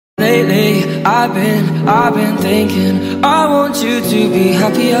I've been thinking, I want you to be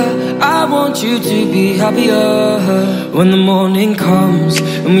happier, I want you to be happier. When the morning comes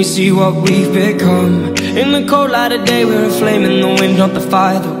and we see what we've become, in the cold light of day we're a flame in the wind, not the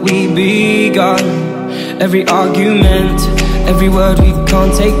fire that we begun. Every argument, every word we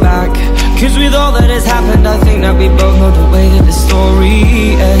can't take back, 'cause with all that has happened I think that we both know the way that the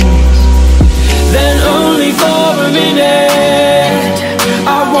story ends. Then only for a minute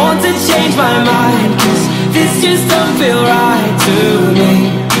I want to change my mind, 'cause this just don't feel right to me.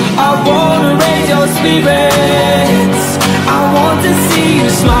 I wanna raise your spirits, I want to see you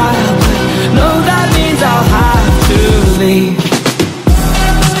smile, but no, that means I'll have to leave.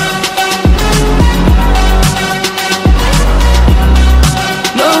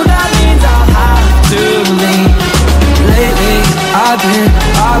 No, that means I'll have to leave. Lately I've been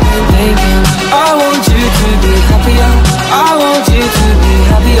thinking, I want you to be happier, I want you to be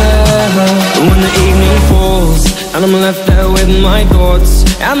happier. When the evening falls and I'm left there with my thoughts,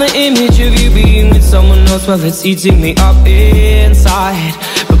 and the image of you being with someone else, well, it's eating me up inside.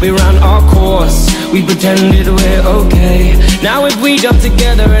 But we ran our course, we pretended we're okay. Now if we jump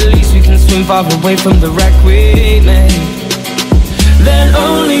together, at least we can swim far away from the wreck we made. Then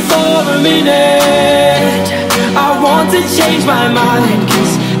only for a minute I want to change my mind,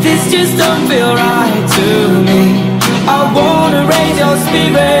 'cause this just don't feel right to me. I wanna raise your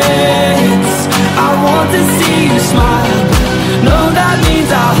spirits, I want to see you smile, no, that means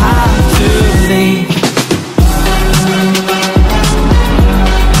I'll have to leave.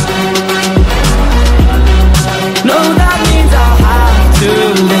 No, that means I'll have to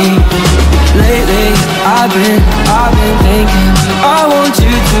leave. Lately I've been thinking, I want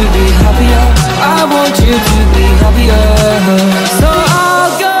you to be happier, I want you to be happier. So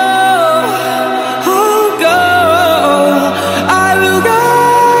I'll go, I will go.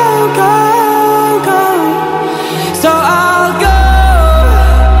 So I'll go,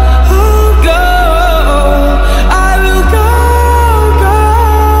 I will go.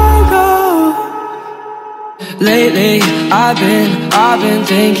 Lately I've been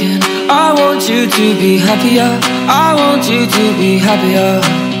thinking, I want you to be happier, I want you to be happier.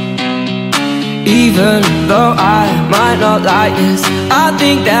 Even though I might not like this, I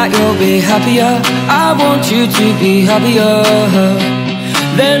think that you'll be happier, I want you to be happier.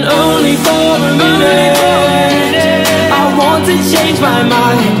 Then only for a minute I want to change my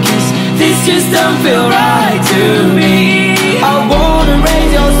mind, 'cause this just don't feel right to me. I want